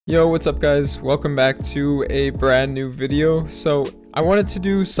Yo, what's up guys? Welcome back to a brand new video. So I wanted to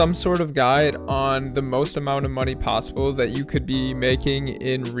do some sort of guide on the most amount of money possible that you could be making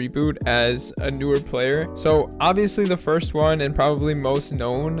in Reboot as a newer player. So obviously the first one and probably most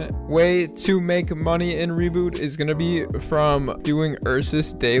known way to make money in Reboot is going to be from doing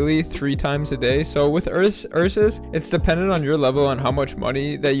Ursus daily 3 times a day. So with Ursus, it's dependent on your level on how much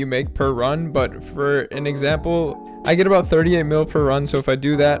money that you make per run. But for an example, I get about 38 mil per run. So if I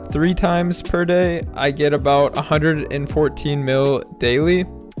do that 3 times per day, I get about 114 mil daily.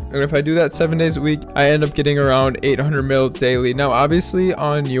 And if I do that 7 days a week, I end up getting around 800 mil daily. Now, obviously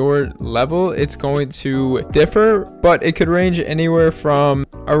on your level, it's going to differ, but it could range anywhere from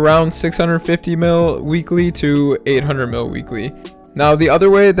around 650 mil weekly to 800 mil weekly. Now, the other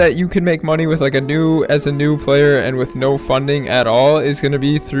way that you can make money with as a new player and with no funding at all is going to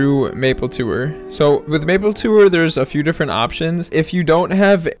be through Maple Tour. So with Maple Tour, there's a few different options. If you don't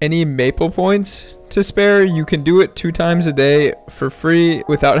have any Maple points to spare, you can do it 2 times a day for free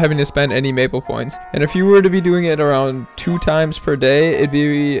without having to spend any Maple points. And if you were to be doing it around 2 times per day, it'd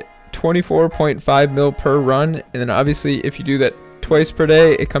be 24.5 mil per run. And then obviously if you do that twice per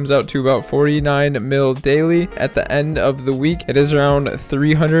day, it comes out to about 49 mil daily. At the end of the week, it is around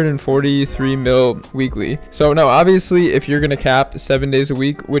 343 mil weekly. So now obviously if you're going to cap 7 days a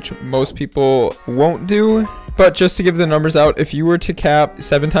week, which most people won't do, but just to give the numbers out, if you were to cap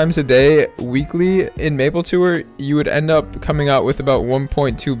 7 times a day weekly in Maple Tour, you would end up coming out with about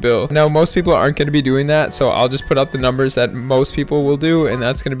 1.2 bill. Now, most people aren't going to be doing that, so I'll just put out the numbers that most people will do, and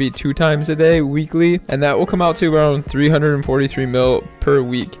that's going to be 2 times a day weekly, and that will come out to around 343 mil per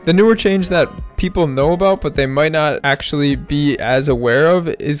week. The newer change that people know about, but they might not actually be as aware of,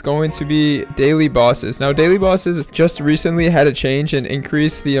 is going to be daily bosses. Now, daily bosses just recently had a change and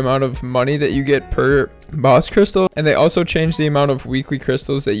increased the amount of money that you get per boss crystal, and they also changed the amount of weekly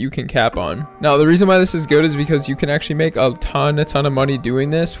crystals that you can cap on. Now, the reason why this is good is because you can actually make a ton of money doing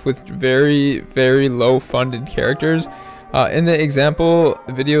this with very low funded characters. In the example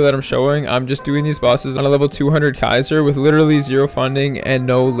video that I'm showing, I'm just doing these bosses on a level 200 Kaiser with literally 0 funding and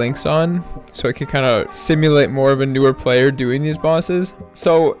no links on, so I can kind of simulate more of a newer player doing these bosses.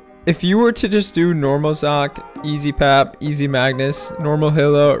 So if you were to just do normal Zoc, easy Pap, easy Magnus, normal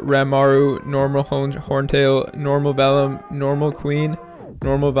Hilla, Ramaru, normal Horntail, normal Bellum, normal Queen,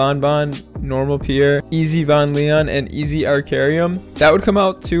 normal Bon, normal Pierre, easy Von Leon, and easy Arcarium, that would come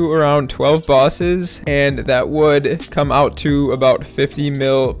out to around 12 bosses, and that would come out to about 50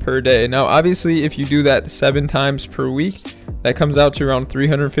 mil per day. Now, obviously, if you do that 7 times per week, that comes out to around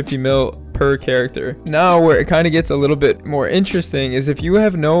 350 mil per character. Now, where it kind of gets a little bit more interesting is if you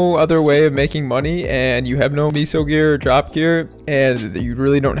have no other way of making money and you have no Meso gear or drop gear, and you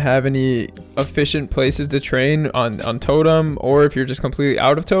really don't have any efficient places to train on totem, or if you're just completely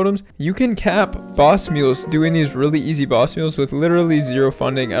out of totems, you can cap boss mules doing these really easy boss mules with literally 0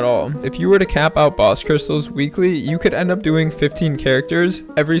 funding at all. If you were to cap out boss crystals weekly, you could end up doing 15 characters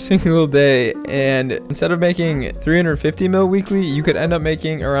every single day, and instead of making 350 mil weekly, you could end up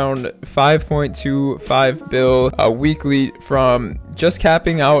making around 5.25 bill weekly from just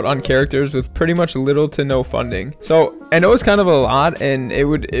capping out on characters with pretty much little to no funding. So I know it's kind of a lot, and it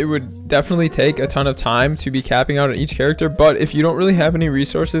would definitely take a ton of time to be capping out on each character, but if you don't really have any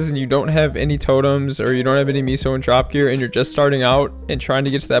resources and you don't have any totems, or you don't have any Meso and drop gear, and you're just starting out and trying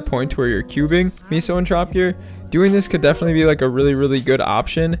to get to that point where you're cubing Meso and drop gear, doing this could definitely be like a really good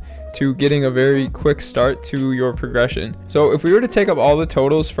option to getting a very quick start to your progression. So if we were to take up all the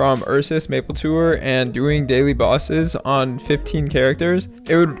totals from Ursus, Maple Tour, and doing daily bosses on 15 characters,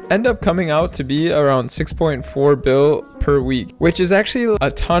 it would end up coming out to be around 6.4 bill per week, which is actually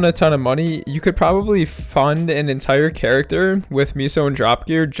a ton of money. You could probably fund an entire character with Meso and drop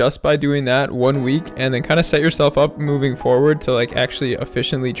gear just by doing that 1 week, and then kind of set yourself up moving forward to like actually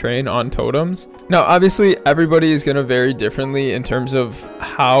efficiently train on totems. Now, obviously everybody is going to vary differently in terms of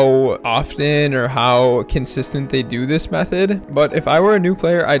how often or how consistent they do this method, but if I were a new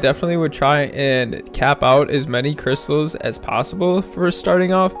player, I definitely would try and cap out as many crystals as possible for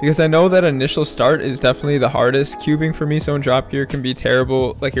starting off, because I know that initial start is definitely the hardest. Cubing for Meso and drop gear can be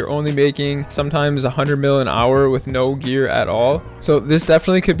terrible. Like, you're only making sometimes 100 mil an hour with no gear at all. So this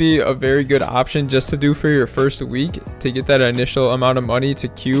definitely could be a very good option just to do for your first week to get that initial amount of money to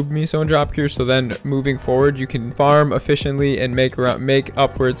cube Meso and drop gear, so then moving forward you can farm efficiently and make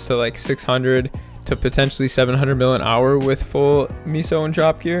upwards to like 600 to potentially 700 mil an hour with full Meso and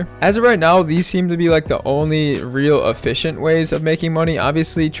drop gear. As of right now, these seem to be like the only real efficient ways of making money.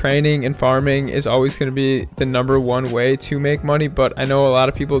 Obviously, training and farming is always going to be the #1 way to make money, but I know a lot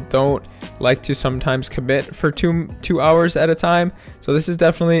of people don't like to sometimes commit for two hours at a time. So this is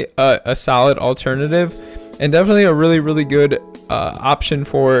definitely a solid alternative, and definitely a really good option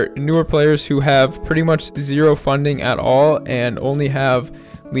for newer players who have pretty much zero funding at all and only have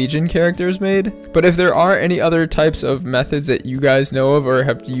Legion characters made. But if there are any other types of methods that you guys know of or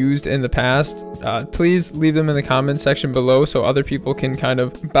have used in the past, please leave them in the comment section below so other people can kind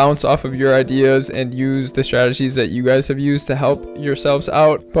of bounce off of your ideas and use the strategies that you guys have used to help yourselves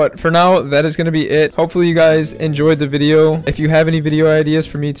out. But for now, that is going to be it. Hopefully you guys enjoyed the video. If you have any video ideas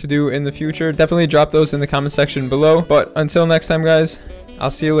for me to do in the future, definitely drop those in the comment section below. But until next time, guys,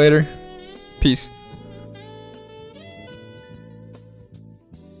 I'll see you later. Peace.